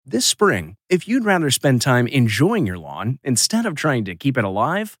This spring, if you'd rather spend time enjoying your lawn instead of trying to keep it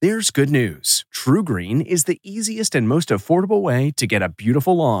alive, there's good news. TruGreen is the easiest and most affordable way to get a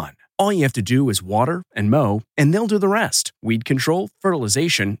beautiful lawn. All you have to do is water and mow, and they'll do the rest. Weed control,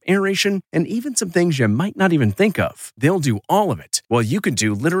 fertilization, aeration, and even some things you might not even think of. They'll do all of it, while you can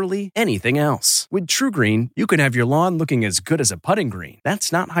do literally anything else. With TruGreen, you can have your lawn looking as good as a putting green.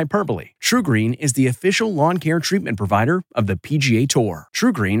 That's not hyperbole. TruGreen is the official lawn care treatment provider of the PGA Tour.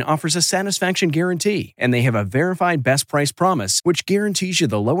 TruGreen offers a satisfaction guarantee, and they have a verified best price promise, which guarantees you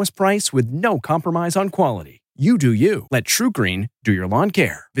the lowest price with no compromise on quality. You do you. Let TruGreen do your lawn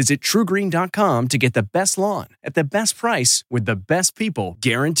care. Visit TruGreen.com to get the best lawn at the best price with the best people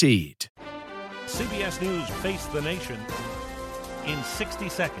guaranteed. CBS News Face the Nation in 60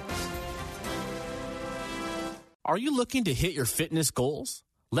 seconds. Are you looking to hit your fitness goals?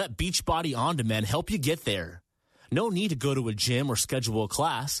 Let Beachbody On Demand help you get there. No need to go to a gym or schedule a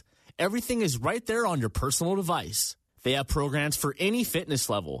class. Everything is right there on your personal device. They have programs for any fitness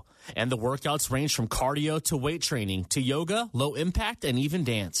level, and the workouts range from cardio to weight training to yoga, low impact, and even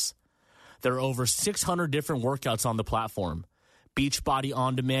dance. There are over 600 different workouts on the platform. Beachbody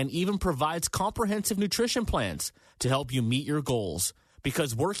On Demand even provides comprehensive nutrition plans to help you meet your goals,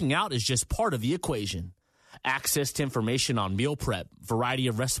 because working out is just part of the equation. Access to information on meal prep, variety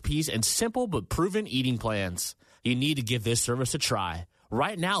of recipes, and simple but proven eating plans. You need to give this service a try.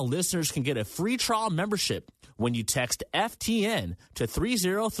 Right now, listeners can get a free trial membership when you text FTN to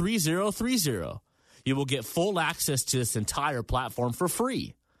 303030. You will get full access to this entire platform for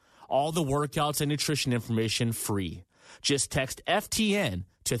free. All the workouts and nutrition information free. Just text FTN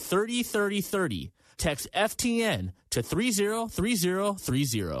to 303030. Text FTN to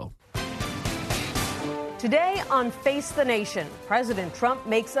 303030. Today on Face the Nation, President Trump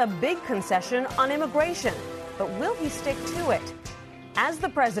makes a big concession on immigration. But will he stick to it? As the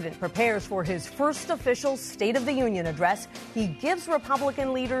president prepares for his first official State of the Union address, he gives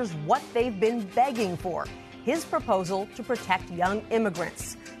Republican leaders what they've been begging for, his proposal to protect young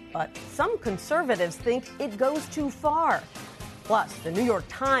immigrants. But some conservatives think it goes too far. Plus, the New York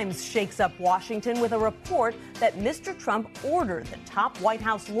Times shakes up Washington with a report that Mr. Trump ordered the top White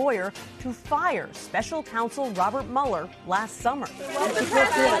House lawyer to fire special counsel Robert Mueller last summer.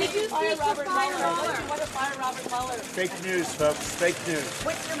 Fake news, folks. Fake news.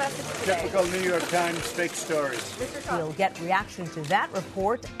 What's your message today? Typical New York Times fake stories. We'll get reaction to that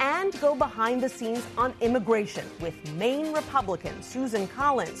report and go behind the scenes on immigration with Maine Republican Susan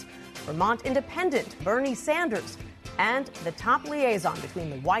Collins, Vermont Independent Bernie Sanders, and the top liaison between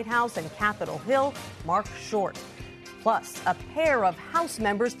the White House and Capitol Hill, Mark Short. Plus, a pair of House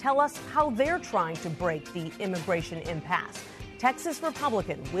members tell us how they're trying to break the immigration impasse. Texas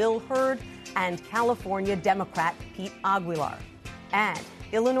Republican Will Hurd and California Democrat Pete Aguilar. And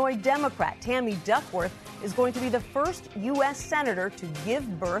Illinois Democrat Tammy Duckworth is going to be the first U.S. senator to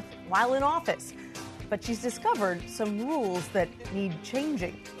give birth while in office. But she's discovered some rules that need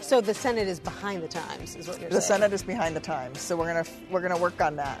changing. So the Senate is behind the times, is what you're saying? The Senate is behind the times, so we're gonna work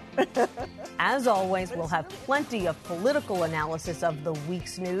on that. As always, we'll have plenty of political analysis of the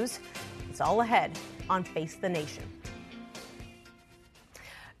week's news. It's all ahead on Face the Nation.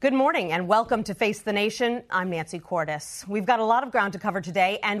 Good morning and welcome to Face the Nation. I'm Nancy Cordes. We've got a lot of ground to cover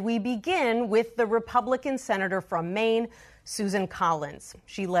today, and we begin with the Republican senator from Maine, Susan Collins.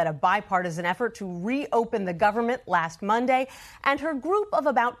 She led a bipartisan effort to reopen the government last Monday, and her group of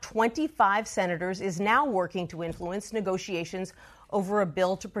about 25 senators is now working to influence negotiations over a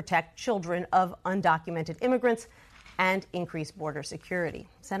bill to protect children of undocumented immigrants and increase border security.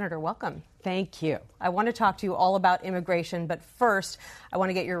 Senator, welcome. Thank you. I want to talk to you all about immigration, but first, I want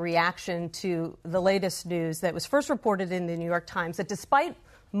to get your reaction to the latest news that was first reported in the New York Times that despite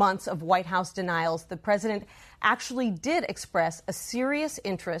months of White House denials, the president actually did express a serious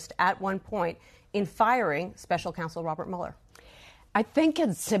interest at one point in firing special counsel Robert Mueller. I think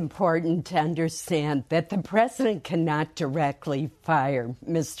it's important to understand that the president cannot directly fire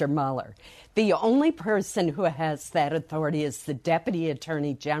Mr. Mueller. The only person who has that authority is the Deputy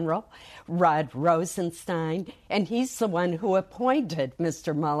Attorney General, Rod Rosenstein, and he's the one who appointed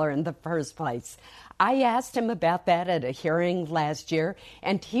Mr. Mueller in the first place. I asked him about that at a hearing last year,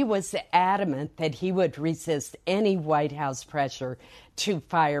 and he was adamant that he would resist any White House pressure to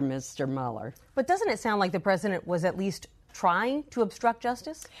fire Mr. Mueller. But doesn't it sound like the president was at least trying to obstruct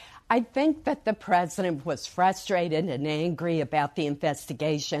justice? I think that the president was frustrated and angry about the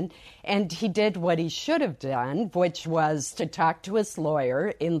investigation, and he did what he should have done, which was to talk to his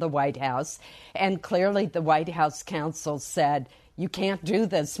lawyer in the White House. And clearly the White House counsel said, you can't do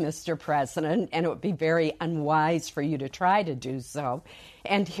this, Mr. President, and it would be very unwise for you to try to do so.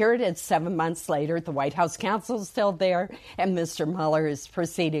 And here it is 7 months later. The White House counsel is still there, and Mr. Mueller is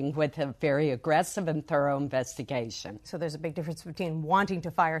proceeding with a very aggressive and thorough investigation. So there's a big difference between wanting to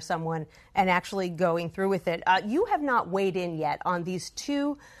fire someone and actually going through with it. You have not weighed in yet on these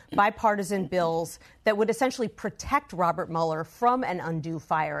two bipartisan bills that would essentially protect Robert Mueller from an undue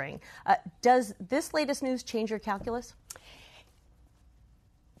firing. Does this latest news change your calculus?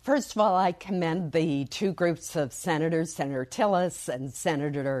 First of all, I commend the two groups of senators, Senator Tillis and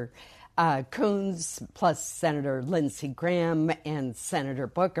Senator Coons, plus Senator Lindsey Graham and Senator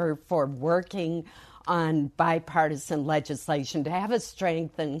Booker, for working on bipartisan legislation to have a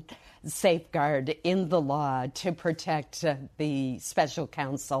strengthened safeguard in the law to protect the special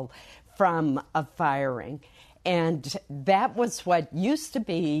counsel from a firing. And that was what used to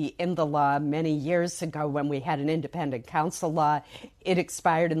be in the law many years ago when we had an independent counsel law. It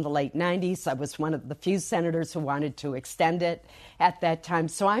expired in the late 90s. I was one of the few senators who wanted to extend it at that time.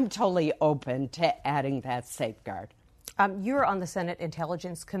 So I'm totally open to adding that safeguard. You're on the Senate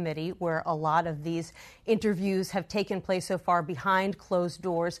Intelligence Committee, where a lot of these interviews have taken place so far behind closed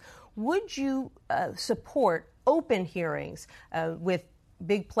doors. Would you support open hearings with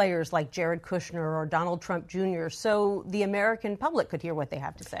big players like Jared Kushner or Donald Trump Jr. so the American public could hear what they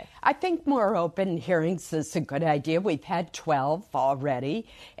have to say? I think more open hearings is a good idea. We've had 12 already,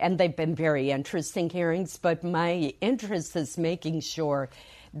 and they've been very interesting hearings, but my interest is making sure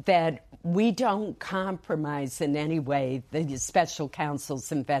that we don't compromise in any way the special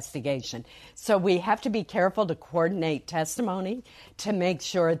counsel's investigation. So we have to be careful to coordinate testimony to make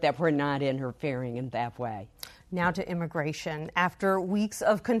sure that we're not interfering in that way. Now to immigration. After weeks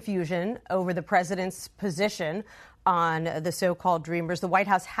of confusion over the president's position on the so-called Dreamers, the White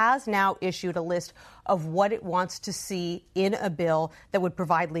House has now issued a list of what it wants to see in a bill that would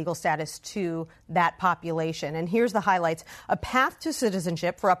provide legal status to that population. And here's the highlights. A path to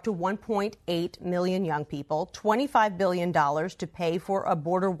citizenship for up to 1.8 million young people, $25 billion to pay for a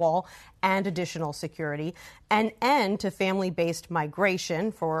border wall and additional security, an end to family-based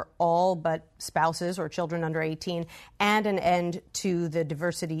migration for all but spouses or children under 18, and an end to the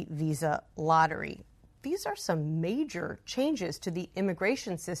diversity visa lottery. These are some major changes to the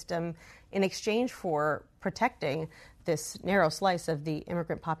immigration system in exchange for protecting this narrow slice of the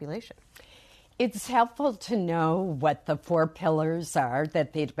immigrant population. It's helpful to know what the four pillars are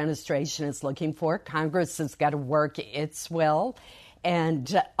that the administration is looking for. Congress has got to work its will,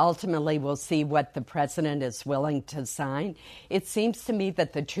 and ultimately we'll see what the president is willing to sign. It seems to me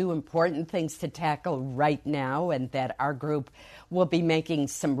that the two important things to tackle right now, and that our group will be making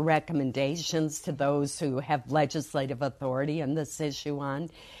some recommendations to those who have legislative authority on this issue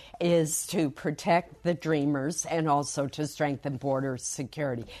on, is to protect the Dreamers and also to strengthen border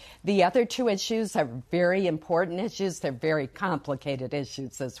security. The other two issues are very important issues. They're very complicated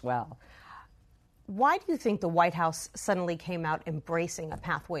issues as well. Why do you think the White House suddenly came out embracing a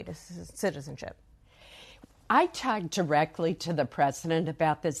pathway to citizenship? I talked directly to the president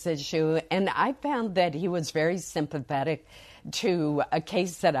about this issue, and I found that he was very sympathetic to a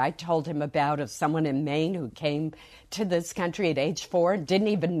case that I told him about of someone in Maine who came to this country at age 4 and didn't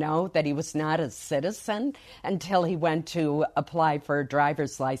even know that he was not a citizen until he went to apply for a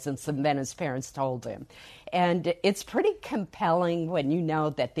driver's license, and then his parents told him. And it's pretty compelling when you know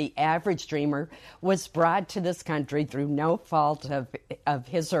that the average Dreamer was brought to this country through no fault of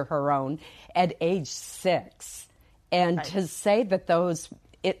his or her own at age 6. And right. To say that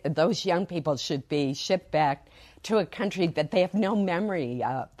those young people should be shipped back to a country that they have no memory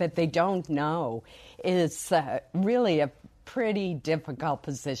of, that they don't know, is really a pretty difficult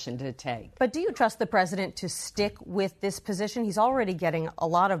position to take. But do you trust the president to stick with this position? He's already getting a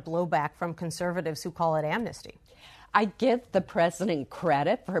lot of blowback from conservatives who call it amnesty. I give the president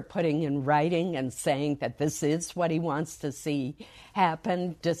credit for putting in writing and saying that this is what he wants to see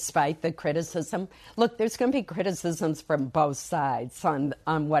happen, despite the criticism. Look, there's going to be criticisms from both sides on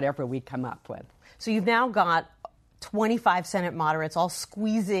whatever we come up with. So you've now got 25 Senate moderates all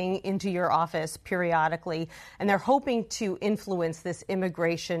squeezing into your office periodically, and they're hoping to influence this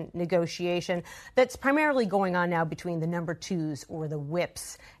immigration negotiation that's primarily going on now between the number twos or the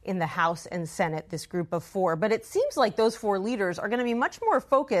whips in the House and Senate, this group of 4. But it seems like those 4 leaders are going to be much more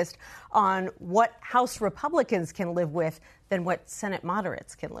focused on what House Republicans can live with than what Senate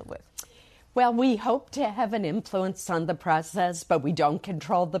moderates can live with. Well, we hope to have an influence on the process, but we don't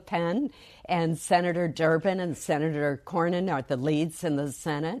control the pen. And Senator Durbin and Senator Cornyn are the leads in the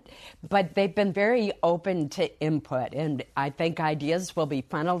Senate. But they've been very open to input, and I think ideas will be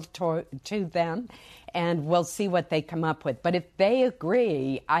funneled to them, and we'll see what they come up with. But if they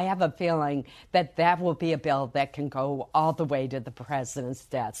agree, I have a feeling that that will be a bill that can go all the way to the president's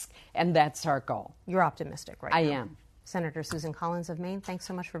desk, and that's our goal. You're optimistic, right? I now. am. Senator Susan Collins of Maine, thanks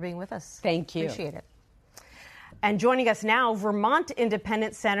so much for being with us. Thank you. Appreciate it. And joining us now, Vermont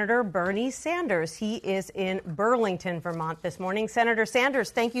Independent Senator Bernie Sanders. He is in Burlington, Vermont this morning. Senator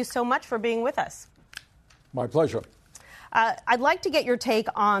Sanders, thank you so much for being with us. My pleasure. I'd like to get your take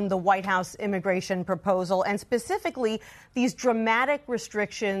on the White House immigration proposal and specifically these dramatic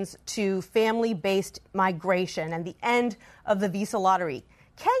restrictions to family-based migration and the end of the visa lottery.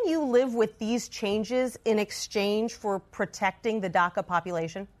 Can you live with these changes in exchange for protecting the DACA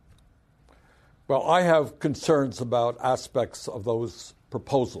population? Well, I have concerns about aspects of those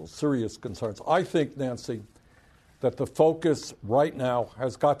proposals, serious concerns. I think, Nancy, that the focus right now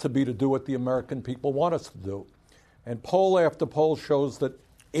has got to be to do what the American people want us to do. And poll after poll shows that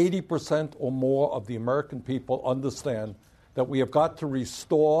 80% or more of the American people understand that we have got to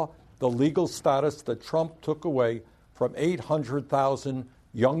restore the legal status that Trump took away from 800,000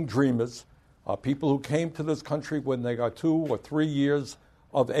 young dreamers, people who came to this country when they got 2 or 3 years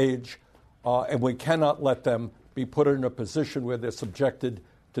of age, and we cannot let them be put in a position where they're subjected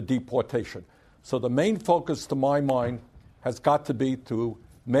to deportation. So the main focus, to my mind, has got to be to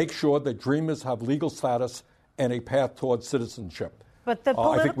make sure that dreamers have legal status and a path towards citizenship. But the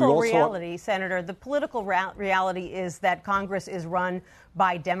political reality, Senator, the political reality is that Congress is run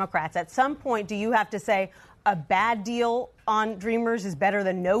by Democrats. At some point, do you have to say a bad deal on Dreamers is better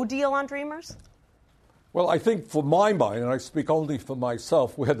than no deal on Dreamers? Well, I think for my mind, and I speak only for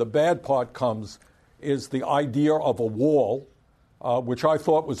myself, where the bad part comes is the idea of a wall, which I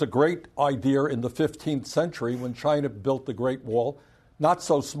thought was a great idea in the 15th century when China built the Great Wall. Not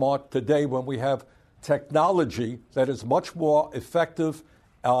so smart today when we have technology that is much more effective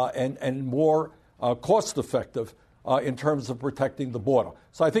and more cost-effective in terms of protecting the border.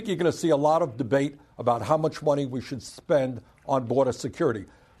 So I think you're going to see a lot of debate about how much money we should spend on border security.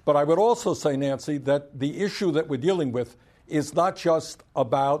 But I would also say, Nancy, that the issue that we're dealing with is not just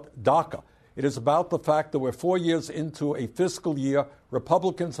about DACA. It is about the fact that we're 4 years into a fiscal year.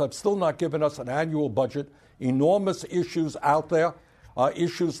 Republicans have still not given us an annual budget. Enormous issues out there,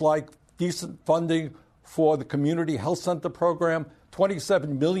 issues like decent funding for the community health center program.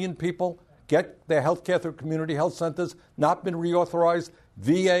 27 million people get their health care through community health centers, not been reauthorized.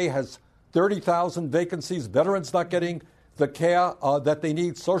 VA has 30,000 vacancies, veterans not getting the care that they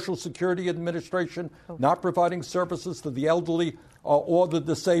need, Social Security Administration not providing services to the elderly or the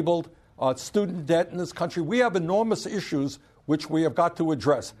disabled, student debt in this country. We have enormous issues which we have got to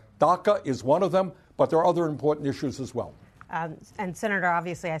address. DACA is one of them, but there are other important issues as well. And Senator,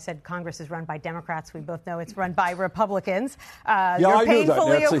 obviously, I said Congress is run by Democrats. We both know it's run by Republicans. I knew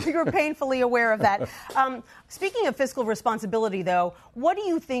that, Nancy. You're painfully aware of that. Speaking of fiscal responsibility, though, what do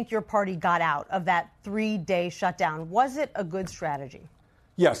you think your party got out of that 3-day shutdown? Was it a good strategy?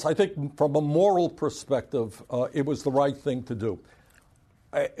 Yes, I think from a moral perspective, it was the right thing to do.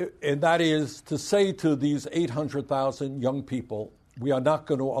 And that is to say to these 800,000 young people, we are not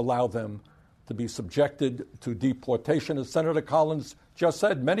going to allow them to be subjected to deportation. As Senator Collins just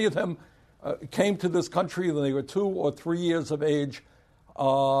said, many of them came to this country when they were 2 or 3 years of age.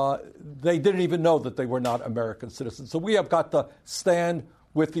 They didn't even know that they were not American citizens. So we have got to stand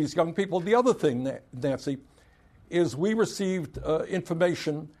with these young people. The other thing, Nancy, is we received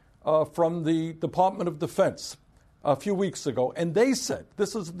information from the Department of Defense a few weeks ago, and they said,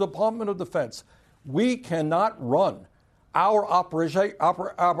 this is the Department of Defense, we cannot run our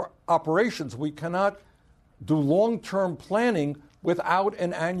operations, we cannot do long-term planning without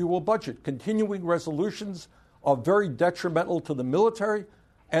an annual budget. Continuing resolutions are very detrimental to the military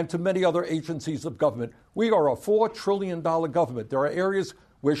and to many other agencies of government. We are a $4 trillion government. There are areas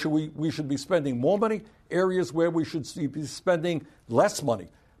where we should be spending more money, areas where we should be spending less money.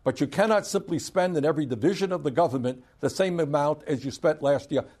 But you cannot simply spend in every division of the government the same amount as you spent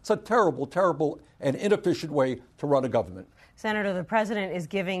last year. It's a terrible, terrible and inefficient way to run a government. Senator, the president is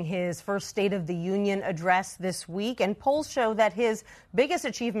giving his first State of the Union address this week, and polls show that his biggest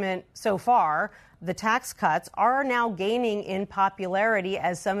achievement so far, the tax cuts, are now gaining in popularity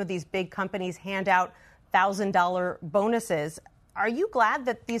as some of these big companies hand out $1,000 bonuses. Are you glad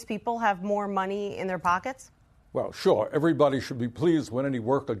that these people have more money in their pockets? Well, sure. Everybody should be pleased when any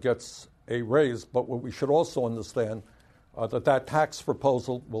worker gets a raise. But what we should also understand that tax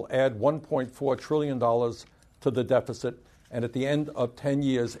proposal will add $1.4 trillion to the deficit, and at the end of 10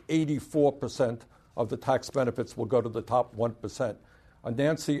 years, 84% of the tax benefits will go to the top 1%.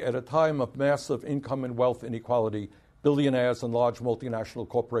 Nancy, at a time of massive income and wealth inequality, billionaires and large multinational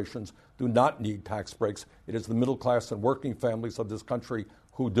corporations do not need tax breaks. It is the middle class and working families of this country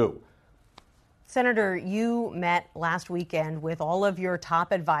who do. Senator, you met last weekend with all of your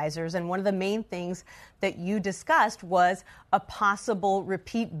top advisors, and one of the main things that you discussed was a possible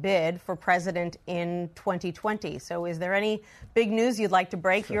repeat bid for president in 2020. So is there any big news you'd like to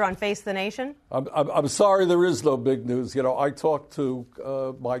break here on Face the Nation? I'm sorry there is no big news. You know, I talk to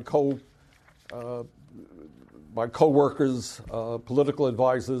my co-workers, political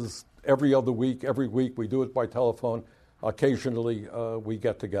advisors every other week, every week. We do it by telephone. Occasionally we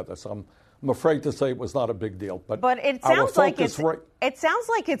get together. So I'm afraid to say it was not a big deal, but it sounds like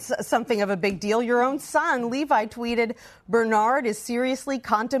it's something of a big deal. Your own son, Levi, tweeted, "Bernard is seriously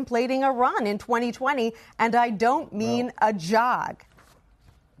contemplating a run in 2020, and I don't mean a jog."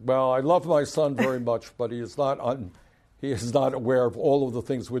 Well, I love my son very much, but he is not aware of all of the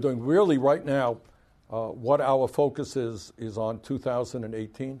things we're doing. Really, right now, what our focus is on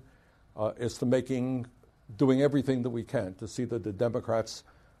 2018, is doing everything that we can to see that the Democrats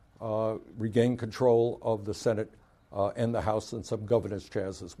regain control of the Senate and the House and some governance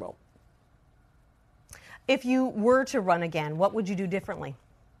chairs as well. If you were to run again, what would you do differently?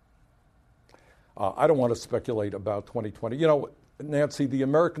 I don't want to speculate about 2020. You know, Nancy, the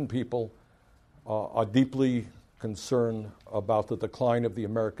American people are deeply concerned about the decline of the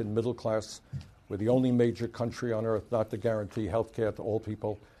American middle class. We're the only major country on earth not to guarantee health care to all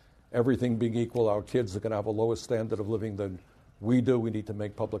people. Everything being equal, our kids are going to have a lower standard of living than we do. We need to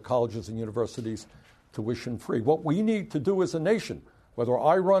make public colleges and universities tuition free. What we need to do as a nation, whether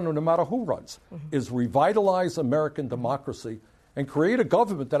I run or no matter who runs, is revitalize American democracy and create a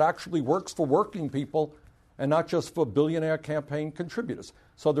government that actually works for working people and not just for billionaire campaign contributors.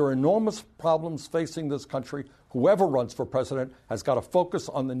 So there are enormous problems facing this country. Whoever runs for president has got to focus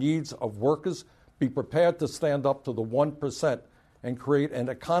on the needs of workers, be prepared to stand up to the 1%, and create an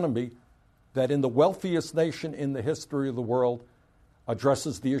economy that in the wealthiest nation in the history of the world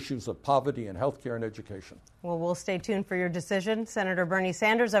addresses the issues of poverty and health care and education. Well, we'll stay tuned for your decision. Senator Bernie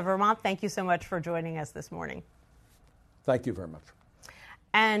Sanders of Vermont, thank you so much for joining us this morning. Thank you very much.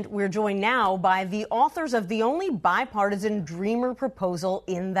 And we're joined now by the authors of the only bipartisan Dreamer proposal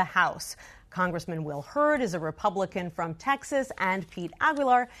in the House. Congressman Will Hurd is a Republican from Texas, and Pete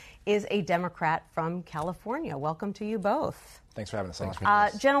Aguilar is a Democrat from California. Welcome to you both. Thanks for having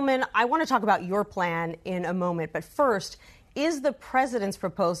us. Gentlemen, I want to talk about your plan in a moment, but first, is the president's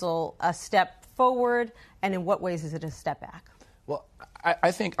proposal a step forward, and in what ways is it a step back? Well,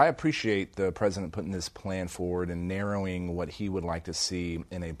 I think I appreciate the president putting this plan forward and narrowing what he would like to see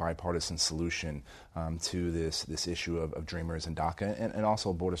in a bipartisan solution to this issue of Dreamers and DACA and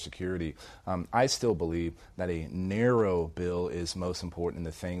also border security. I still believe that a narrow bill is most important and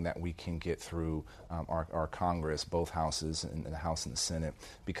the thing that we can get through our Congress, both houses, and the House and the Senate,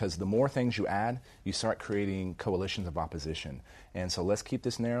 because the more things you add, you start creating coalitions of opposition. And so let's keep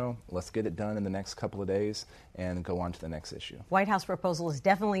this narrow. Let's get it done in the next couple of days and go on to the next issue. White House proposal is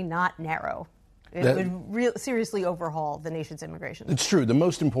definitely not narrow. It would seriously overhaul the nation's immigration. It's true. The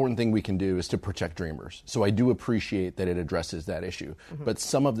most important thing we can do is to protect dreamers. So I do appreciate that it addresses that issue. Mm-hmm. But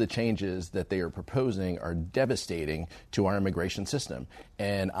some of the changes that they are proposing are devastating to our immigration system,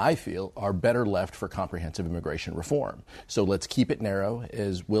 and I feel are better left for comprehensive immigration reform. So let's keep it narrow,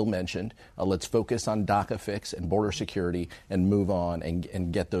 as Will mentioned. Let's focus on DACA fix and border security and move on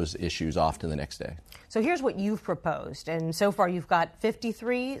and get those issues off to the next day. So here's what you've proposed. And so far you've got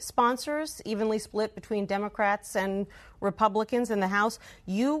 53 sponsors, evenly split between Democrats and Republicans in the House.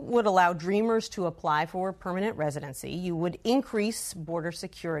 You would allow dreamers to apply for permanent residency. You would increase border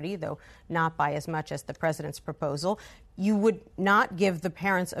security, though not by as much as the president's proposal. You would not give the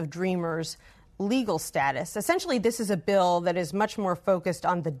parents of dreamers legal status. Essentially, this is a bill that is much more focused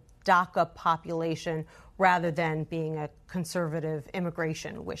on the DACA population rather than being a conservative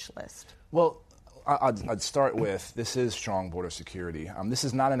immigration wish list. Well, I'd start with, this is strong border security. This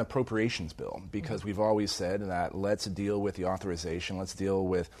is not an appropriations bill, because we've always said that let's deal with the authorization, let's deal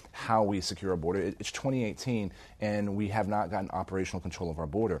with how we secure our border. It's 2018, and we have not gotten operational control of our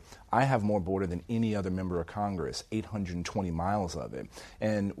border. I have more border than any other member of Congress, 820 miles of it.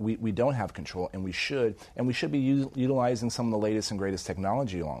 And we don't have control, and we should be utilizing some of the latest and greatest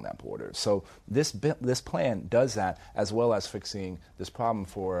technology along that border. So this plan does that, as well as fixing this problem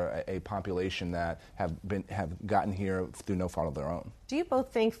for a population that have gotten here through no fault of their own. Do you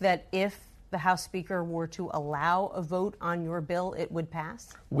both think that if the House Speaker were to allow a vote on your bill, it would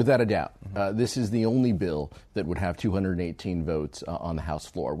pass? Without a doubt. This is the only bill that would have 218 votes on the House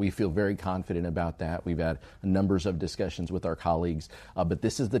floor. We feel very confident about that. We've had numbers of discussions with our colleagues, but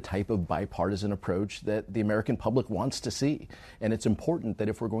this is the type of bipartisan approach that the American public wants to see. And it's important that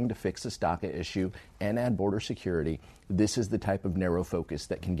if we're going to fix this DACA issue and add border security, this is the type of narrow focus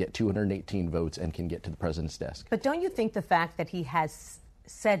that can get 218 votes and can get to the president's desk. But don't you think the fact that he has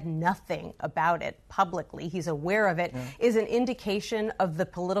said nothing about it publicly, he's aware of it, is an indication of the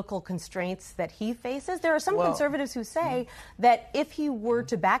political constraints that he faces? There are some conservatives who say that if he were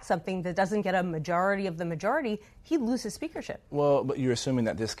to back something that doesn't get a majority of the majority, he'd lose his speakership. Well, but you're assuming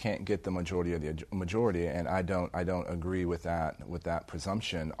that this can't get the majority of the majority, and I don't agree with that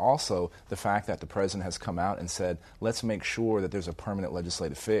presumption. Also, the fact that the president has come out and said, let's make sure that there's a permanent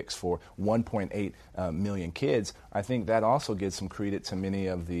legislative fix for 1.8 million kids, I think that also gives some credit to many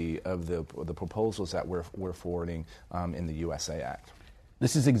of the proposals that we're forwarding in the USA Act.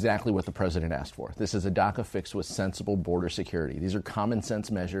 This is exactly what the president asked for. This is a DACA fix with sensible border security. These are common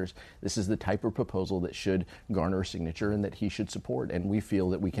sense measures. This is the type of proposal that should garner a signature and that he should support. And we feel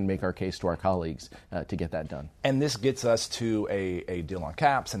that we can make our case to our colleagues to get that done. And this gets us to a deal on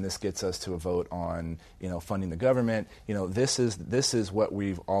caps, and this gets us to a vote on, funding the government. This is what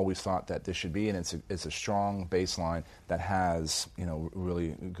we've always thought that this should be, and it's a strong baseline that has, really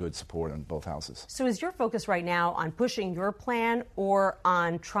good support in both houses. So is your focus right now on pushing your plan or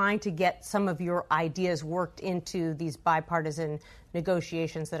on trying to get some of your ideas worked into these bipartisan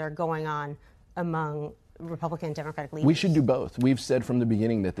negotiations that are going on among Republican and Democratic leaders? We should do both. We've said from the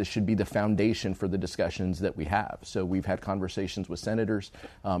beginning that this should be the foundation for the discussions that we have. So we've had conversations with senators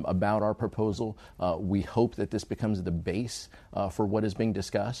about our proposal. We hope that this becomes the base for what is being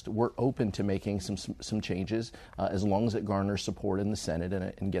discussed. We're open to making some changes as long as it garners support in the Senate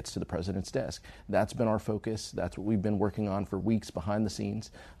and gets to the president's desk. That's been our focus. That's what we've been working on for weeks behind the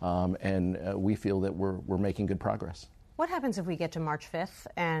scenes, and we feel that we're making good progress. What happens if we get to March 5th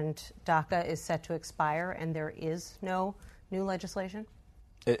and DACA is set to expire and there is no new legislation?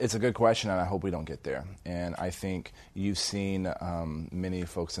 It's a good question, and I hope we don't get there. And I think you've seen many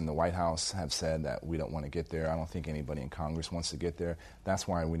folks in the White House have said that we don't want to get there. I don't think anybody in Congress wants to get there. That's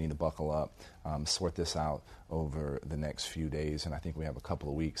why we need to buckle up, sort this out over the next few days, and I think we have a couple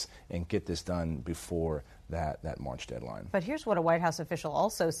of weeks, and get this done before that March deadline. But here's what a White House official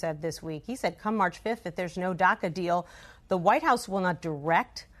also said this week. He said, come March 5th, if there's no DACA deal, the White House will not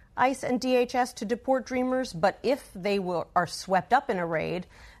direct ICE and DHS to deport Dreamers, but if they are swept up in a raid,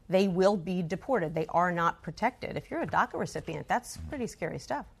 they will be deported. They are not protected. If you're a DACA recipient, that's pretty scary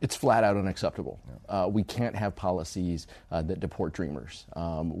stuff. It's flat out unacceptable. We can't have policies that deport Dreamers.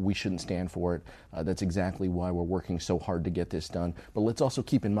 We shouldn't stand for it. That's exactly why we're working so hard to get this done. But let's also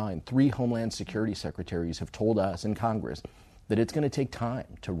keep in mind, 3 Homeland Security secretaries have told us in Congress that it's going to take time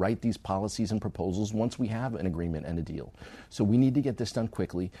to write these policies and proposals once we have an agreement and a deal. So we need to get this done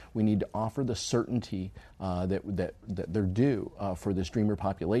quickly. We need to offer the certainty that they're due for this Dreamer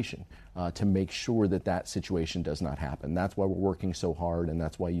population to make sure that situation does not happen. That's why we're working so hard, and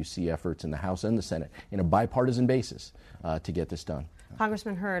that's why you see efforts in the House and the Senate in a bipartisan basis to get this done.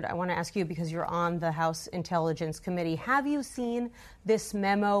 Congressman Hurd, I want to ask you, because you're on the House Intelligence Committee, have you seen this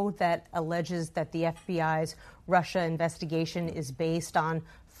memo that alleges that the FBI's Russia investigation is based on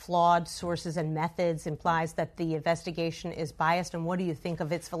flawed sources and methods, implies that the investigation is biased, and what do you think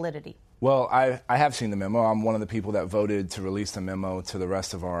of its validity? Well, I have seen the memo. I'm one of the people that voted to release the memo to the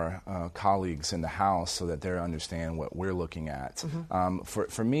rest of our colleagues in the House so that they understand what we're looking at. Mm-hmm.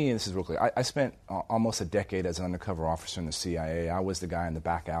 For me, this is real clear. I spent almost a decade as an undercover officer in the CIA. I was the guy in the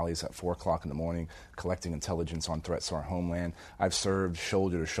back alleys at 4 o'clock in the morning collecting intelligence on threats to our homeland. I've served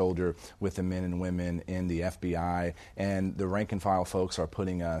shoulder to shoulder with the men and women in the FBI, and the rank and file folks are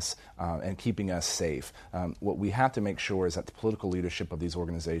putting us and keeping us safe. What we have to make sure is that the political leadership of these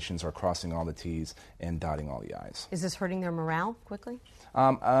organizations are crossing all the T's and dotting all the I's. Is this hurting their morale quickly?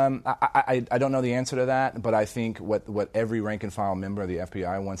 I don't know the answer to that, but I think what every rank and file member of the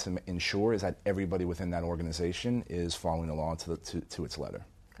FBI wants to ensure is that everybody within that organization is following the law to its letter.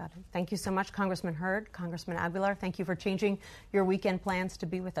 Got it. Thank you so much, Congressman Hurd. Congressman Aguilar, thank you for changing your weekend plans to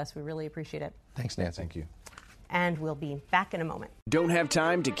be with us. We really appreciate it. Thanks, Nancy. Thank you. and we'll be back in a moment. Don't have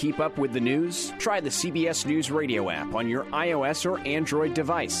time to keep up with the news? Try the CBS News Radio app on your iOS or Android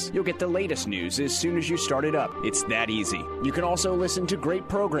device. You'll get the latest news as soon as you start it up. It's that easy. You can also listen to great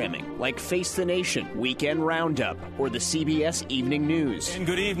programming like Face the Nation, Weekend Roundup, or the CBS Evening News. And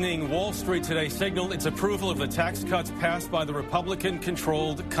good evening. Wall Street today signaled its approval of the tax cuts passed by the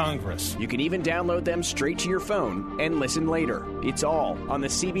Republican-controlled Congress. You can even download them straight to your phone and listen later. It's all on the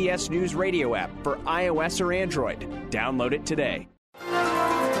CBS News Radio app for iOS or Android. Download it today.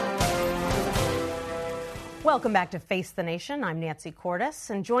 Welcome back to Face the Nation. I'm Nancy Cordes,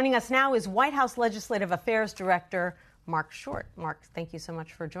 and joining us now is White House Legislative Affairs Director Mark Short. Mark, thank you so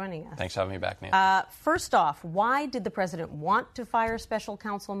much for joining us. Thanks for having me back, Nancy. First off, why did the president want to fire Special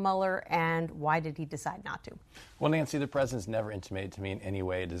Counsel Mueller, and why did he decide not to? Well, Nancy, the president's never intimated to me in any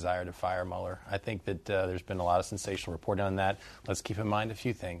way a desire to fire Mueller. I think that there's been a lot of sensational reporting on that. Let's keep in mind a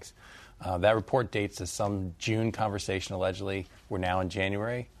few things. That report dates to some June conversation, allegedly. We're now in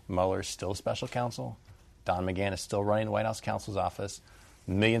January. Mueller is still special counsel. Don McGahn is still running the White House counsel's office.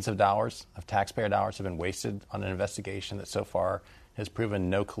 Millions of dollars of taxpayer dollars have been wasted on an investigation that so far has proven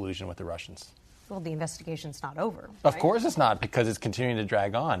no collusion with the Russians. Well, the investigation's not over. Right? Of course it's not, because it's continuing to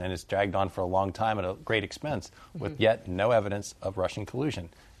drag on, and it's dragged on for a long time at a great expense with yet no evidence of Russian collusion.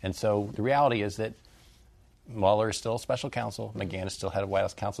 And so the reality is that Mueller is still special counsel. McGahn is still head of White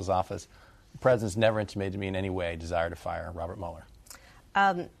House counsel's office. The president's never intimated to me in any way a desire to fire Robert Mueller.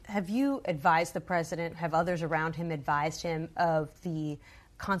 Have you advised the president, have others around him advised him of the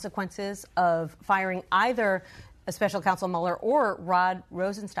consequences of firing either a special counsel Mueller or Rod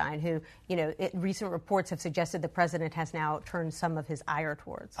Rosenstein, who, recent reports have suggested the president has now turned some of his ire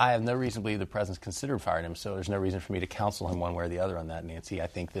towards? I have no reason to believe the president's considered firing him, so there's no reason for me to counsel him one way or the other on that, Nancy. I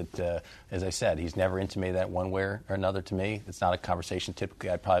think that, as I said, he's never intimated that one way or another to me. It's not a conversation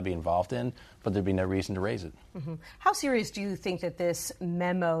typically I'd probably be involved in, but there'd be no reason to raise it. Mm-hmm. How serious do you think that this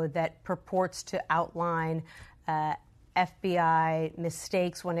memo that purports to outline FBI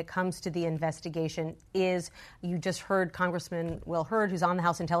mistakes when it comes to the investigation is? You just heard Congressman Will Hurd, who's on the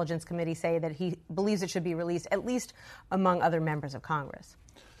House Intelligence Committee, say that he believes it should be released, at least among other members of Congress.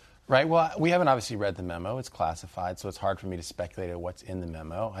 Right. Well, we haven't obviously read the memo. It's classified, so it's hard for me to speculate on what's in the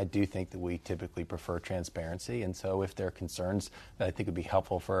memo. I do think that we typically prefer transparency, and so if there are concerns that I think would be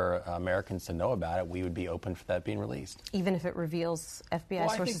helpful for Americans to know about it, we would be open for that being released. Even if it reveals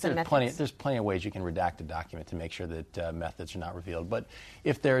FBI sources and methods? There's plenty of ways you can redact a document to make sure that methods are not revealed. But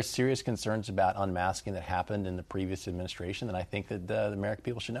if there are serious concerns about unmasking that happened in the previous administration, then I think that the American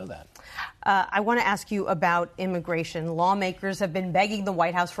people should know that. I want to ask you about immigration. Lawmakers have been begging the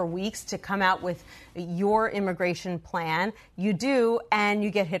White House for weeks to come out with your immigration plan. You do, and you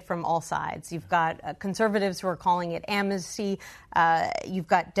get hit from all sides. You've got conservatives who are calling it amnesty. You've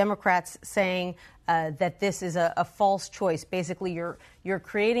got Democrats saying that this is a false choice. Basically, you're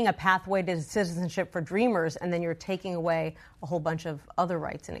creating a pathway to citizenship for dreamers, and then you're taking away a whole bunch of other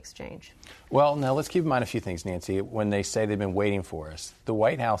rights in exchange. Well, now let's keep in mind a few things, Nancy. When they say they've been waiting for us, the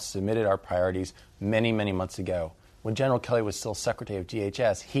White House submitted our priorities many, many months ago. When General Kelly was still Secretary of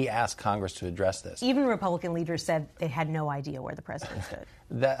DHS, he asked Congress to address this. Even Republican leaders said they had no idea where the president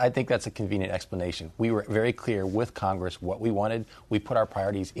stood. I think that's a convenient explanation. We were very clear with Congress what we wanted. We put our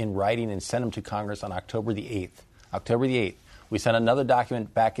priorities in writing and sent them to Congress on October the 8th. October the 8th. We sent another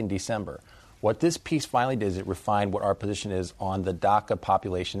document back in December. What this piece finally did is it refined what our position is on the DACA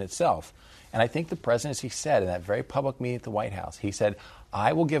population itself. And I think the president, as he said in that very public meeting at the White House, he said,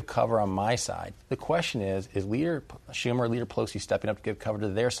 I will give cover on my side. The question is Leader Schumer, Leader Pelosi stepping up to give cover to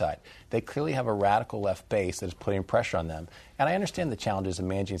their side? They clearly have a radical left base that is putting pressure on them. And I understand the challenges of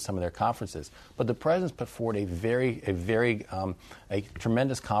managing some of their conferences. But the president's put forward a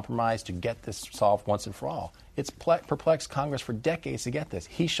tremendous compromise to get this solved once and for all. It's perplexed Congress for decades to get this.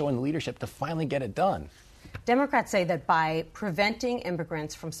 He's showing the leadership to finally get it done. Democrats say that by preventing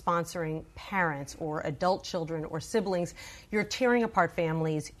immigrants from sponsoring parents or adult children or siblings, you're tearing apart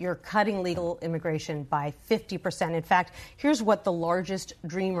families, you're cutting legal immigration by 50%. In fact, here's what the largest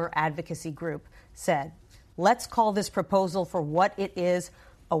Dreamer advocacy group said. Let's call this proposal for what it is,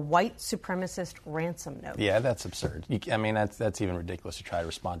 a white supremacist ransom note. Yeah, that's absurd. That's even ridiculous to try to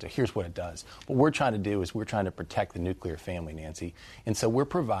respond to. Here's what it does. What we're trying to do is we're trying to protect the nuclear family, Nancy. And so we're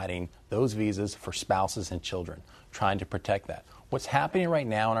providing those visas for spouses and children, trying to protect that. What's happening right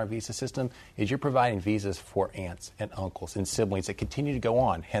now in our visa system is you're providing visas for aunts and uncles and siblings that continue to go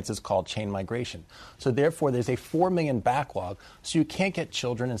on. Hence, it's called chain migration. So therefore, there's a 4 million backlog. So you can't get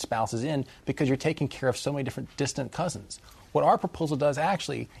children and spouses in because you're taking care of so many different distant cousins. What our proposal does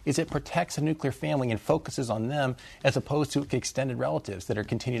actually is it protects a nuclear family and focuses on them as opposed to extended relatives that are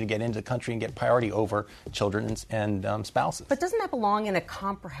continuing to get into the country and get priority over children and spouses. But doesn't that belong in a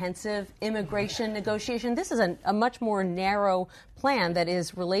comprehensive immigration negotiation? This is a much more narrow plan that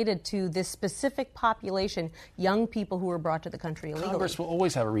is related to this specific population, young people who were brought to the country illegally. Congress will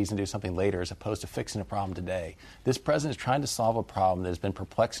always have a reason to do something later as opposed to fixing a problem today. This president is trying to solve a problem that has been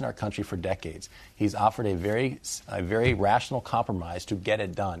perplexing our country for decades. He's offered a very rational compromise to get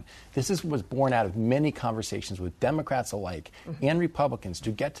it done. This was born out of many conversations with Democrats alike and Republicans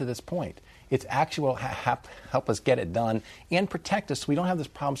to get to this point. It's actually will help us get it done and protect us so we don't have this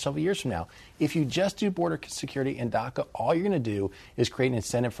problem several years from now. If you just do border security in DACA, all you're going to do is create an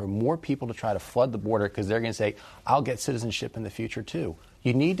incentive for more people to try to flood the border because they're going to say, I'll get citizenship in the future too.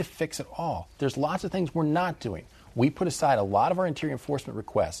 You need to fix it all. There's lots of things we're not doing. We put aside a lot of our interior enforcement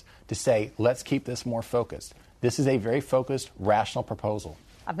requests to say, let's keep this more focused. This is a very focused, rational proposal.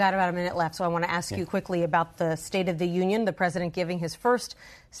 I've got about a minute left, so I want to ask you quickly about the State of the Union. The president giving his first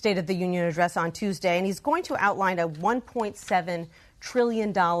State of the Union address on Tuesday, and he's going to outline a $1.7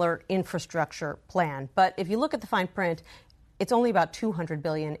 trillion infrastructure plan. But if you look at the fine print, it's only about $200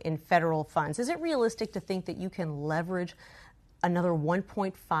 billion in federal funds. Is it realistic to think that you can leverage another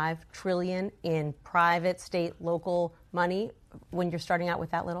 $1.5 trillion in private, state, local money when you're starting out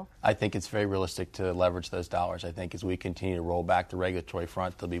with that little? I think it's very realistic to leverage those dollars. I think as we continue to roll back the regulatory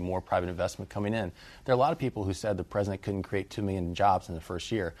front, there'll be more private investment coming in. There are a lot of people who said the president couldn't create 2 million jobs in the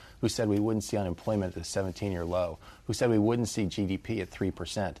first year, who said we wouldn't see unemployment at a 17-year low, who said we wouldn't see GDP at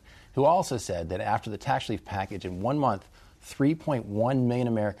 3%, who also said that after the tax relief package in 1 month, 3.1 million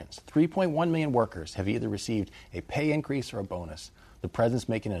Americans, 3.1 million workers have either received a pay increase or a bonus. The president's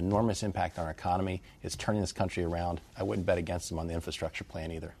making an enormous impact on our economy. It's turning this country around. I wouldn't bet against him on the infrastructure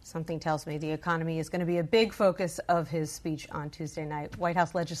plan either. Something tells me the economy is going to be a big focus of his speech on Tuesday night. White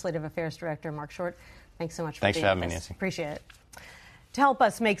House Legislative Affairs Director Mark Short, thanks so much for being with us. Thanks for having me, Nancy. Appreciate it. To help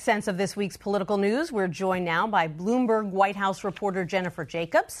us make sense of this week's political news, we're joined now by Bloomberg White House reporter Jennifer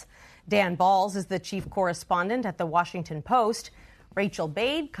Jacobs. Dan Balls is the chief correspondent at The Washington Post. Rachel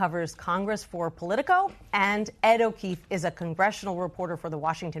Bade covers Congress for Politico. And Ed O'Keefe is a congressional reporter for The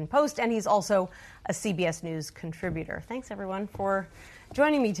Washington Post, and he's also a CBS News contributor. Thanks, everyone, for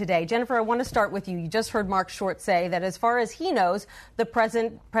joining me today. Jennifer, I want to start with you. You just heard Mark Short say that as far as he knows, the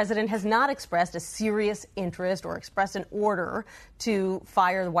president has not expressed a serious interest or expressed an order to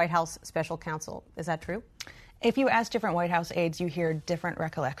fire the White House special counsel. Is that true? If you ask different White House aides, you hear different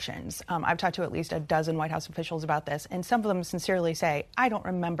recollections. I've talked to at least a dozen White House officials about this, and some of them sincerely say, I don't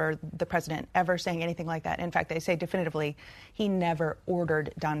remember the president ever saying anything like that. In fact, they say definitively he never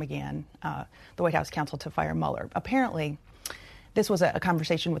ordered Don McGahn, the White House counsel, to fire Mueller. Apparently, this was a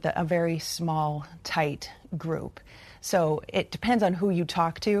conversation with a very small, tight group. So it depends on who you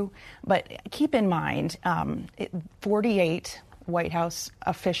talk to. But keep in mind, 48 White House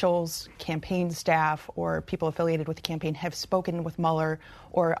officials, campaign staff, or people affiliated with the campaign have spoken with Mueller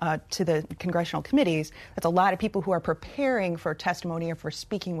or to the congressional committees. That's a lot of people who are preparing for testimony or for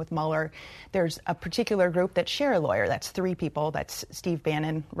speaking with Mueller. There's a particular group that share a lawyer. That's 3 people. That's Steve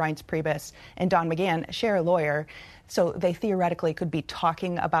Bannon, Reince Priebus, and Don McGahn share a lawyer. So they theoretically could be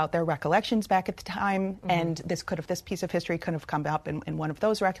talking about their recollections back at the time, and this piece of history could have come up in one of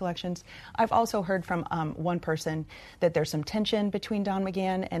those recollections. I've also heard from one person that there's some tension between Don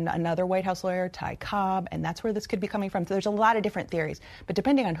McGahn and another White House lawyer, Ty Cobb, and that's where this could be coming from. So there's a lot of different theories. But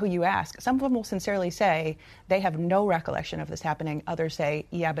depending on who you ask, some of them will sincerely say they have no recollection of this happening. Others say,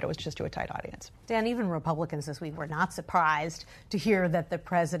 yeah, but it was just to a tight audience. Dan, even Republicans this week were not surprised to hear that the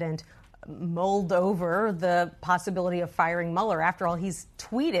president mulled over the possibility of firing Mueller. After all, he's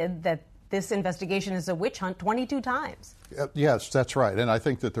tweeted that this investigation is a witch hunt 22 times. Yes, that's right. And I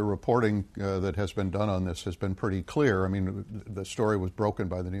think that the reporting that has been done on this has been pretty clear. I mean, the story was broken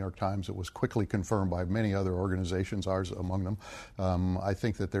by the New York Times. It was quickly confirmed by many other organizations, ours among them. I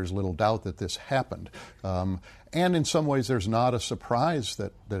think that there's little doubt that this happened. And in some ways, there's not a surprise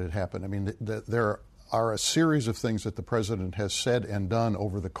that it happened. I mean, there are a series of things that the president has said and done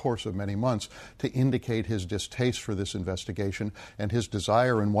over the course of many months to indicate his distaste for this investigation and his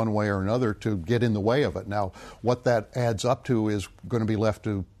desire in one way or another to get in the way of it. Now, what that adds up to is going to be left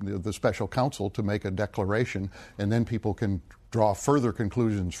to the special counsel to make a declaration, and then people can draw further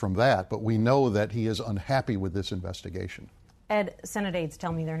conclusions from that. But we know that he is unhappy with this investigation. Ed, Senate aides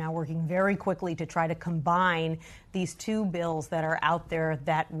tell me they're now working very quickly to try to combine these 2 bills that are out there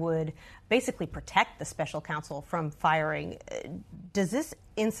that would basically protect the special counsel from firing. Does this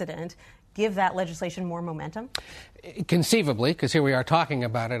incident give that legislation more momentum? Conceivably, because here we are talking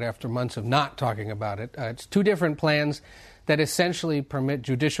about it after months of not talking about it. It's two different plans that essentially permit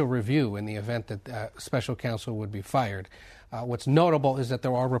judicial review in the event that special counsel would be fired. What's notable is that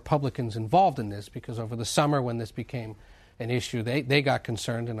there are Republicans involved in this, because over the summer when this became an issue, they got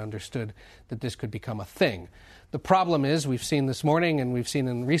concerned and understood that this could become a thing. The problem is, we've seen this morning and we've seen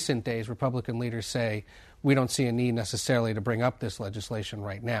in recent days Republican leaders say, we don't see a need necessarily to bring up this legislation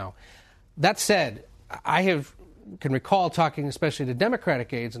right now. That said, can recall talking especially to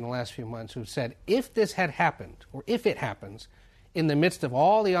Democratic aides in the last few months who've said, if this had happened, or if it happens, in the midst of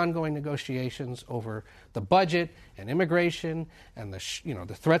all the ongoing negotiations over the budget and immigration and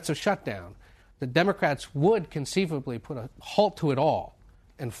the threats of shutdown, the Democrats would conceivably put a halt to it all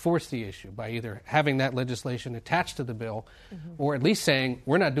and force the issue by either having that legislation attached to the bill or at least saying,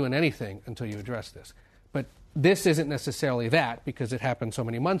 we're not doing anything until you address this. But this isn't necessarily that, because it happened so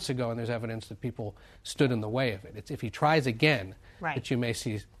many months ago and there's evidence that people stood in the way of it. It's if he tries again that you may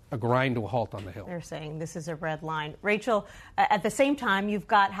see a grind to a halt on the Hill. They're saying this is a red line. Rachel, at the same time, you've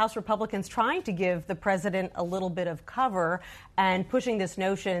got House Republicans trying to give the president a little bit of cover and pushing this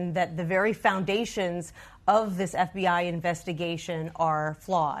notion that the very foundations of this FBI investigation are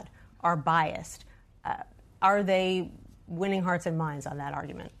flawed, are biased. Are they winning hearts and minds on that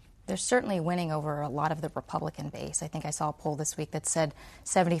argument? They're certainly winning over a lot of the Republican base. I think I saw a poll this week that said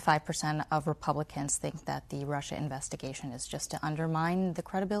 75% of Republicans think that the Russia investigation is just to undermine the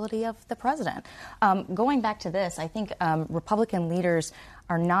credibility of the president. Going back to this, I think Republican leaders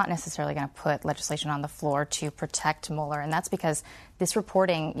are not necessarily going to put legislation on the floor to protect Mueller, and that's because this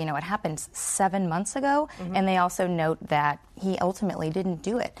reporting, it happened 7 months ago, and they also note that he ultimately didn't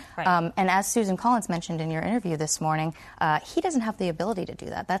do it. And as Susan Collins mentioned in your interview this morning, he doesn't have the ability to do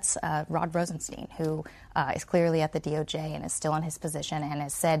that. That's Rod Rosenstein, who is clearly at the DOJ and is still in his position and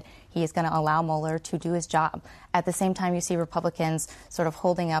has said he is going to allow Mueller to do his job. At the same time, you see Republicans sort of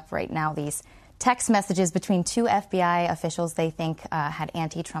holding up right now these text messages between two FBI officials they think had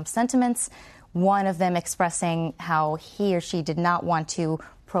anti-Trump sentiments, one of them expressing how he or she did not want to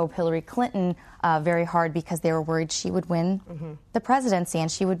probe Hillary Clinton very hard because they were worried she would win the presidency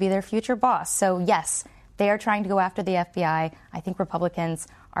and she would be their future boss. So, yes, they are trying to go after the FBI. I think Republicans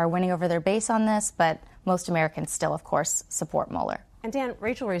are winning over their base on this, but most Americans still, of course, support Mueller. And Dan,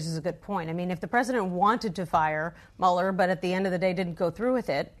 Rachel raises a good point. I mean, if the president wanted to fire Mueller, but at the end of the day didn't go through with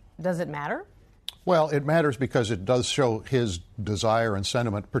it, does it matter? Well, it matters because it does show his desire and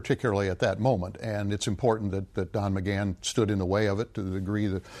sentiment, particularly at that moment. And it's important that Don McGahn stood in the way of it to the degree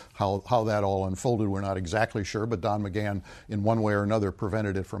that how that all unfolded, we're not exactly sure. But Don McGahn, in one way or another,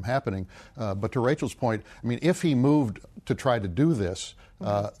 prevented it from happening. But to Rachel's point, I mean, if he moved to try to do this,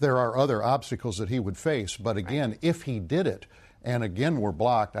 there are other obstacles that he would face. But again, if he did it, and again were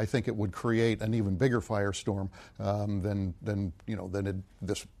blocked, I think it would create an even bigger firestorm than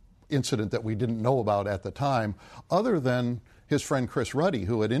this incident that we didn't know about at the time, other than his friend Chris Ruddy,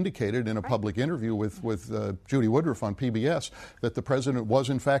 who had indicated in a public interview with Judy Woodruff on PBS that the president was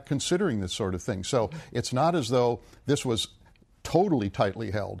in fact considering this sort of thing. So it's not as though this was totally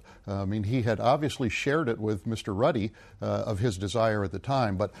tightly held. I mean, he had obviously shared it with Mr. Ruddy of his desire at the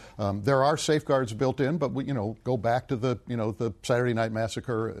time, but there are safeguards built in. But we, go back to the Saturday Night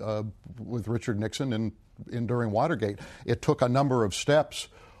Massacre with Richard Nixon and during Watergate. It took a number of steps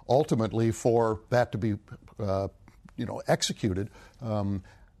ultimately for that to be, executed.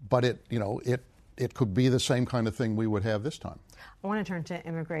 But it could be the same kind of thing we would have this time. I want to turn to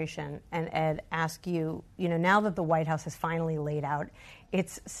immigration and, Ed, ask you, now that the White House has finally laid out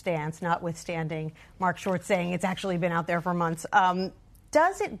its stance, notwithstanding Mark Short saying it's actually been out there for months,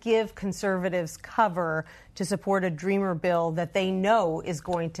 does it give conservatives cover to support a Dreamer bill that they know is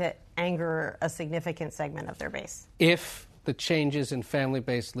going to anger a significant segment of their base? If the changes in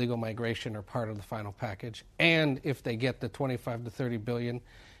family-based legal migration are part of the final package, and if they get the $25 to $30 billion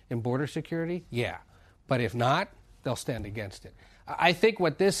in border security, yeah. But if not, they'll stand against it. I think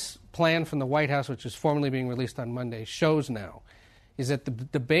what this plan from the White House, which is formally being released on Monday, shows now is that the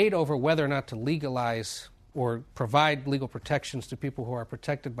debate over whether or not to legalize or provide legal protections to people who are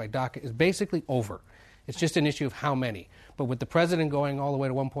protected by DACA is basically over. It's just an issue of how many. But with the president going all the way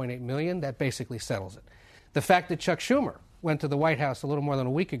to 1.8 million, that basically settles it. The fact that Chuck Schumer went to the White House a little more than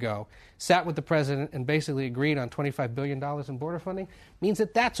a week ago, sat with the president, and basically agreed on $25 billion in border funding means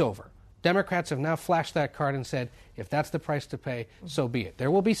that that's over. Democrats have now flashed that card and said, if that's the price to pay, so be it. There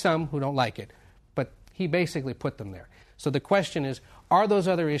will be some who don't like it, but he basically put them there. So the question is, are those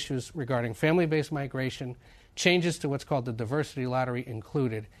other issues regarding family-based migration, changes to what's called the diversity lottery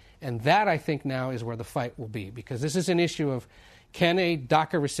included? And that, I think, now is where the fight will be, because this is an issue of, Can a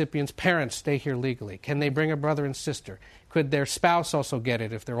DACA recipient's parents stay here legally? Can they bring a brother and sister? Could their spouse also get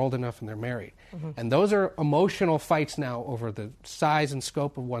it if they're old enough and they're married? Mm-hmm. And those are emotional fights now over the size and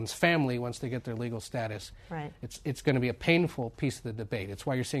scope of one's family once they get their legal status. Right. It's going to be a painful piece of the debate. It's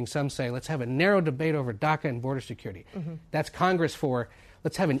why you're seeing some say, let's have a narrow debate over DACA and border security. Mm-hmm. That's Congress for,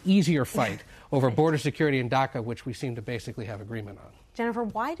 let's have an easier fight over border security and DACA, which we seem to basically have agreement on. Jennifer,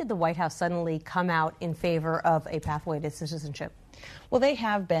 why did the White House suddenly come out in favor of a pathway to citizenship? Well, they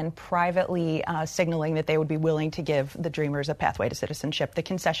have been privately signaling that they would be willing to give the Dreamers a pathway to citizenship. The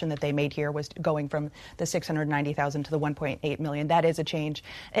concession that they made here was going from the $690,000 to the $1.8 million. That is a change.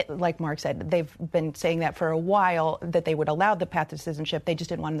 Like Mark said, they've been saying that for a while, that they would allow the path to citizenship. They just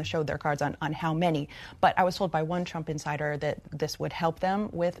didn't want to show their cards on how many. But I was told by one Trump insider that this would help them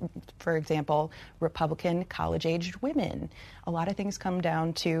with, for example, Republican college-aged women. A lot of things come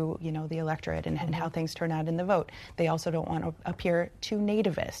down to, the electorate and how things turn out in the vote. They also don't want to appear too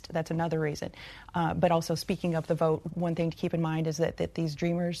nativist. That's another reason. But also, speaking of the vote, one thing to keep in mind is that these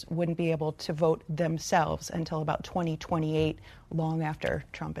Dreamers wouldn't be able to vote themselves until about 2028, long after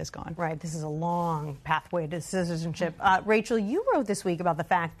Trump is gone. Right. This is a long pathway to citizenship. Rachel, you wrote this week about the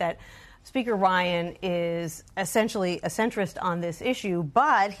fact that Speaker Ryan is essentially a centrist on this issue,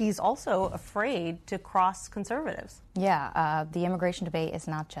 but he's also afraid to cross conservatives. Yeah, the immigration debate is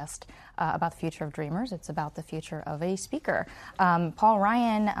not just about the future of Dreamers, it's about the future of a speaker. Paul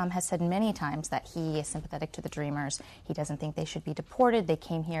Ryan has said many times that he is sympathetic to the Dreamers. He doesn't think they should be deported. They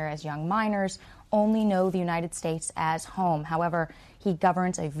came here as young minors, only know the United States as home. However, he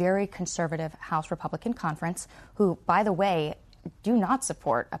governs a very conservative House Republican conference who, by the way, do not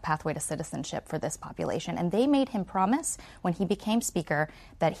support a pathway to citizenship for this population. And they made him promise when he became Speaker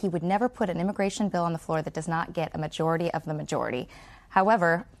that he would never put an immigration bill on the floor that does not get a majority of the majority.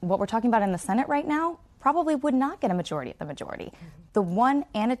 However, what we're talking about in the Senate right now probably would not get a majority of the majority. Mm-hmm. The one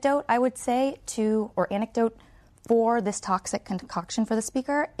anecdote I would say anecdote for this toxic concoction for the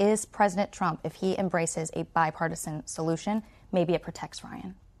Speaker is President Trump. If he embraces a bipartisan solution, maybe it protects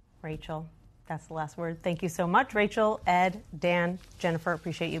Ryan. Rachel, that's the last word. Thank you so much, Rachel, Ed, Dan, Jennifer.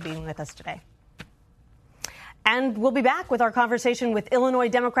 Appreciate you being with us today. And we'll be back with our conversation with Illinois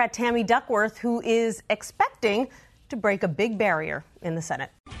Democrat Tammy Duckworth, who is expecting to break a big barrier in the Senate.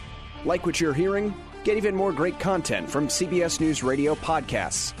 Like what you're hearing? Get even more great content from CBS News Radio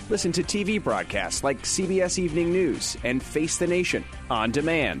podcasts. Listen to TV broadcasts like CBS Evening News and Face the Nation on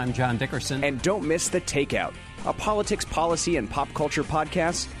demand. I'm John Dickerson. And don't miss The Takeout, a politics, policy, and pop culture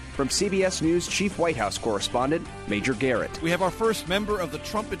podcast from CBS News Chief White House correspondent Major Garrett. We have our first member of the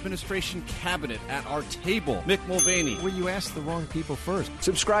Trump administration cabinet at our table, Mick Mulvaney. Well, you asked the wrong people first.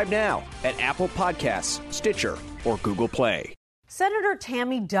 Subscribe now at Apple Podcasts, Stitcher, or Google Play. Senator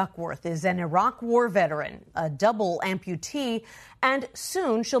Tammy Duckworth is an Iraq War veteran, a double amputee, and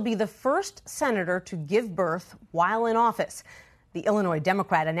soon she'll be the first senator to give birth while in office. The Illinois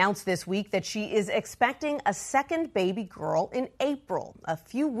Democrat announced this week that she is expecting a second baby girl in April, a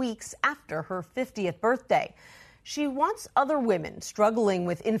few weeks after her 50th birthday. She wants other women struggling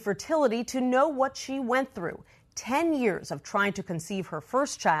with infertility to know what she went through. 10 years of trying to conceive her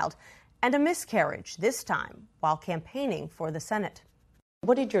first child and a miscarriage, this time while campaigning for the Senate.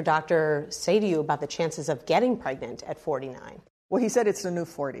 What did your doctor say to you about the chances of getting pregnant at 49? Well, he said it's the new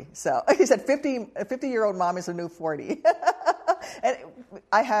 40. So he said a 50-year-old mom is a new 40. And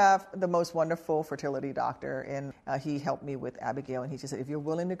I have the most wonderful fertility doctor, and he helped me with Abigail, and he just said, if you're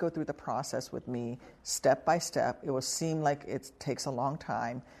willing to go through the process with me step by step, it will seem like it takes a long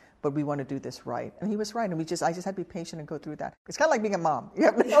time, but we want to do this right. And he was right, and I just had to be patient and go through that. It's kind of like being a mom. You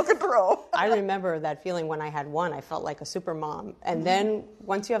have no control. I remember that feeling when I had one. I felt like a super mom. And then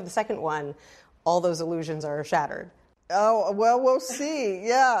once you have the second one, all those illusions are shattered. Oh, well, we'll see.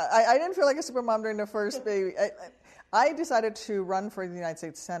 Yeah, I didn't feel like a super mom during the first baby. I decided to run for the United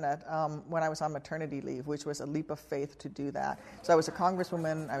States Senate when I was on maternity leave, which was a leap of faith to do that. So I was a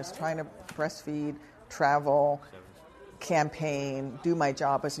congresswoman. I was trying to breastfeed, travel, campaign, do my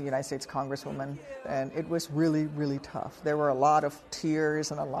job as a United States congresswoman. And it was really, really tough. There were a lot of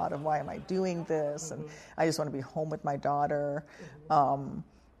tears and a lot of, why am I doing this? And I just want to be home with my daughter.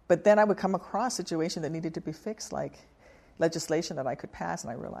 But then I would come across a situation that needed to be fixed, like legislation that I could pass,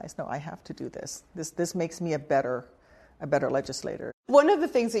 and I realized, no, I have to do this. This makes me a better legislator. One of the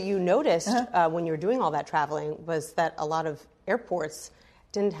things that you noticed when you were doing all that traveling was that a lot of airports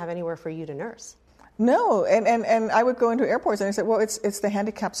didn't have anywhere for you to nurse. No, and I would go into airports and I said, well, it's the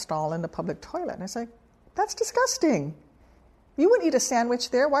handicapped stall in the public toilet. And I said, that's disgusting. You wouldn't eat a sandwich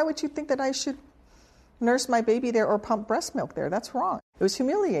there. Why would you think that I should nurse my baby there or pump breast milk there? That's wrong. It was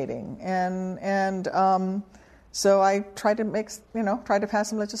humiliating. And So I tried to pass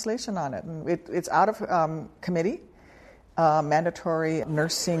some legislation on it. And it's out of committee, mandatory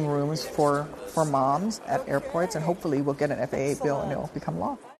nursing rooms for moms at airports, and hopefully we'll get an FAA bill and it'll become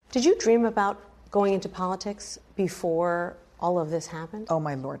law. Did you dream about going into politics before all of this happened? Oh,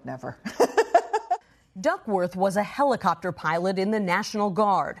 my Lord, never. Duckworth was a helicopter pilot in the National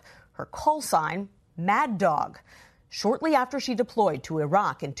Guard. Her call sign, Mad Dog. Shortly after she deployed to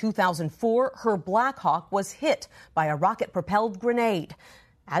Iraq in 2004, her Black Hawk was hit by a rocket-propelled grenade.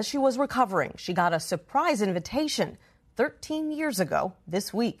 As she was recovering, she got a surprise invitation 13 years ago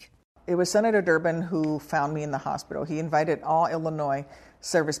this week. It was Senator Durbin who found me in the hospital. He invited all Illinois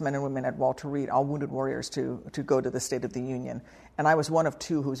servicemen and women at Walter Reed, all wounded warriors, to go to the State of the Union. And I was one of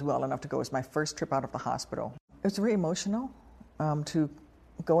two who was well enough to go. It was my first trip out of the hospital. It was very emotional to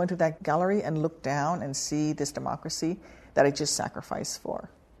go into that gallery and look down and see this democracy that I just sacrificed for.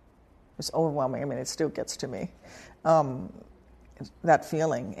 It was overwhelming. I mean, it still gets to me, that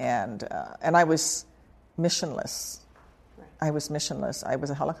feeling. And I was missionless. I was missionless. I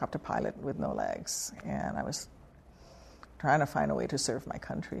was a helicopter pilot with no legs, and I was trying to find a way to serve my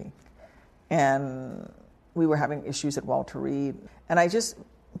country. And we were having issues at Walter Reed, and I just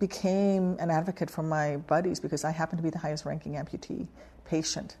became an advocate for my buddies because I happened to be the highest ranking amputee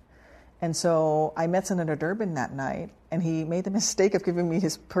patient. And so I met Senator Durbin that night, and he made the mistake of giving me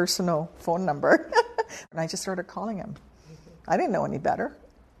his personal phone number. And I just started calling him. I didn't know any better.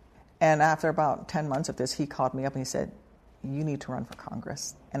 And after about 10 months of this, he called me up and he said, "You need to run for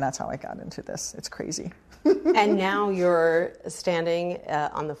Congress." And that's how I got into this. It's crazy. And now you're standing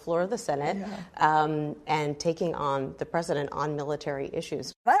on the floor of the Senate and taking on the president on military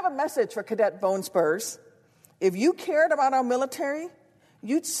issues. I have a message for Cadet Bone Spurs. If you cared about our military,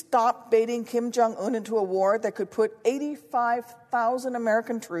 you'd stop baiting Kim Jong-un into a war that could put 85,000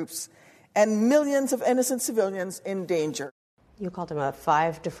 American troops and millions of innocent civilians in danger. You called him a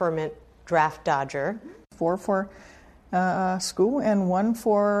 5 deferment draft dodger. 4 for school and 1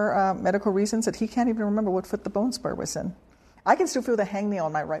 for medical reasons that he can't even remember what foot the bone spur was in. I can still feel the hangnail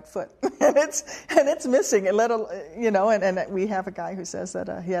on my right foot, and it's missing. And we have a guy who says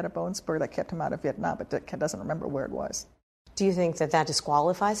that he had a bone spur that kept him out of Vietnam, but doesn't remember where it was. Do you think that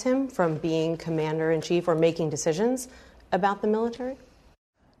disqualifies him from being commander-in-chief or making decisions about the military?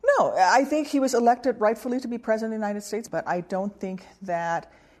 No, I think he was elected rightfully to be president of the United States, but I don't think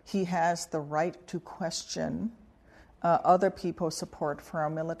that he has the right to question other people's support for our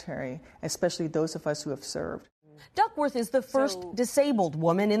military, especially those of us who have served. Duckworth is the first disabled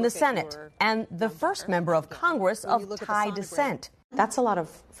woman in the Senate and the first member of Congress of Thai descent. That's a lot of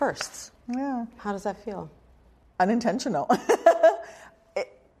firsts. Yeah. How does that feel? Unintentional.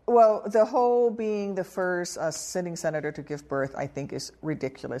 Well, the whole being the first sitting senator to give birth, I think, is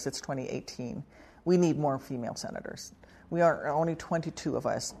ridiculous. It's 2018. We need more female senators. We are only 22 of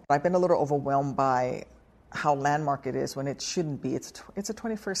us. I've been a little overwhelmed by how landmark it is when it shouldn't be. It's a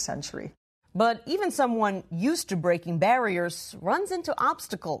 21st century. But even someone used to breaking barriers runs into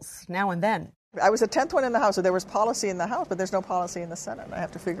obstacles now and then. I was the 10th one in the House, so there was policy in the House, but there's no policy in the Senate. I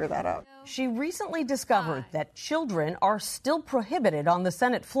have to figure that out. She recently discovered that children are still prohibited on the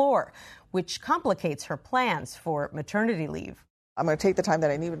Senate floor, which complicates her plans for maternity leave. I'm going to take the time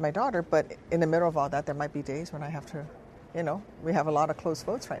that I need with my daughter, but in the middle of all that, there might be days when I have to, we have a lot of close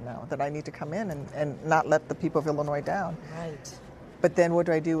votes right now that I need to come in and not let the people of Illinois down. Right. But then what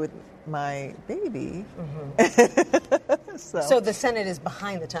do I do with my baby? Mm-hmm. So the Senate is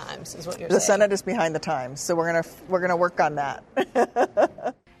behind the times, is what you're saying. The Senate is behind the times, so we're gonna work on that.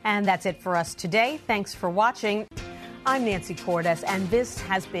 And that's it for us today. Thanks for watching. I'm Nancy Cordes, and this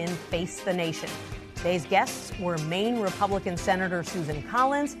has been Face the Nation. Today's guests were Maine Republican Senator Susan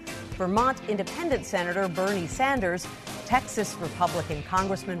Collins, Vermont Independent Senator Bernie Sanders, Texas Republican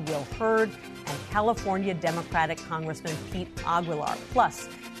Congressman Will Hurd, and California Democratic Congressman Pete Aguilar, plus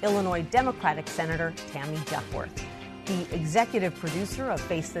Illinois Democratic Senator Tammy Duckworth. The executive producer of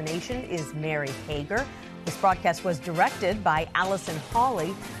Face the Nation is Mary Hager. This broadcast was directed by Allison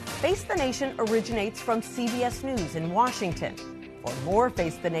Hawley. Face the Nation originates from CBS News in Washington. For more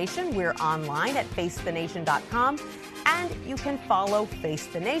Face the Nation, we're online at facethenation.com, and you can follow Face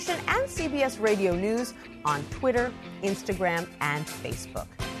the Nation and CBS Radio News on Twitter, Instagram, and Facebook.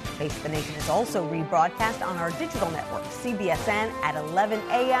 Face the Nation is also rebroadcast on our digital network, CBSN, at 11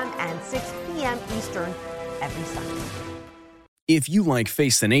 a.m. and 6 p.m. Eastern every Sunday. If you like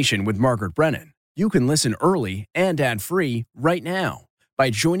Face the Nation with Margaret Brennan, you can listen early and ad-free right now by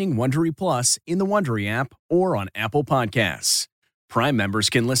joining Wondery Plus in the Wondery app or on Apple Podcasts. Prime members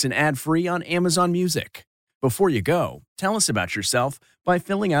can listen ad-free on Amazon Music. Before you go, tell us about yourself by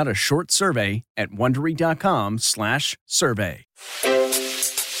filling out a short survey at Wondery.com/survey.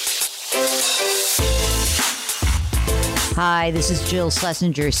 Hi, this is Jill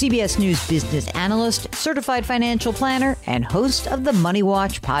Schlesinger, CBS News business analyst, certified financial planner, and host of the Money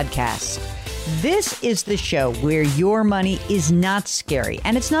Watch podcast. This is the show where your money is not scary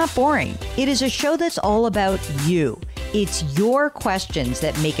and it's not boring. It is a show that's all about you. It's your questions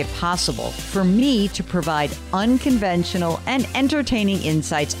that make it possible for me to provide unconventional and entertaining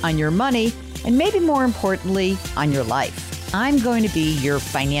insights on your money and maybe more importantly, on your life. I'm going to be your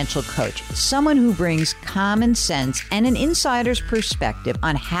financial coach, someone who brings common sense and an insider's perspective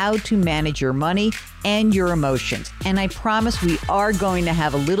on how to manage your money and your emotions. And I promise we are going to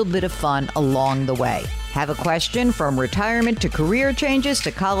have a little bit of fun along the way. Have a question from retirement to career changes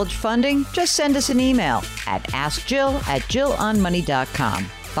to college funding? Just send us an email at askjill@jillonmoney.com.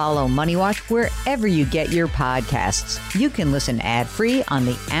 Follow Money Watch wherever you get your podcasts. You can listen ad-free on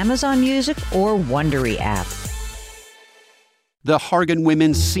the Amazon Music or Wondery app. The Hargan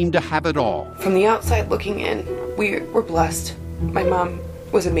women seem to have it all. From the outside looking in, we were blessed. My mom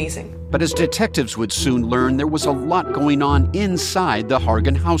was amazing. But as detectives would soon learn, there was a lot going on inside the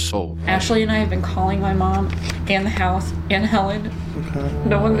Hargan household. Ashley and I have been calling my mom and the house and Helen.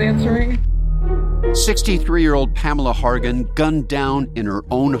 No one's answering. 63-year-old Pamela Hargan gunned down in her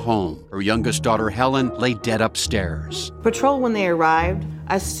own home. Her youngest daughter, Helen, lay dead upstairs. Patrol, when they arrived,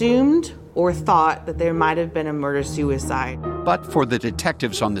 assumed or thought that there might have been a murder-suicide. But for the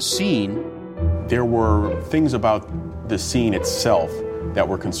detectives on the scene, there were things about the scene itself that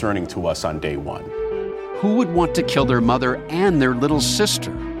were concerning to us on day one. Who would want to kill their mother and their little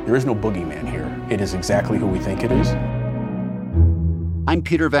sister? There is no boogeyman here. It is exactly who we think it is. I'm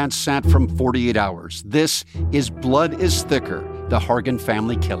Peter Van Sant from 48 Hours. This is Blood is Thicker, the Hargan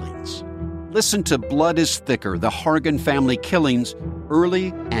family killings. Listen to Blood is Thicker, the Hargan family killings,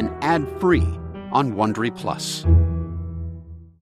 early and ad-free on Wondery Plus.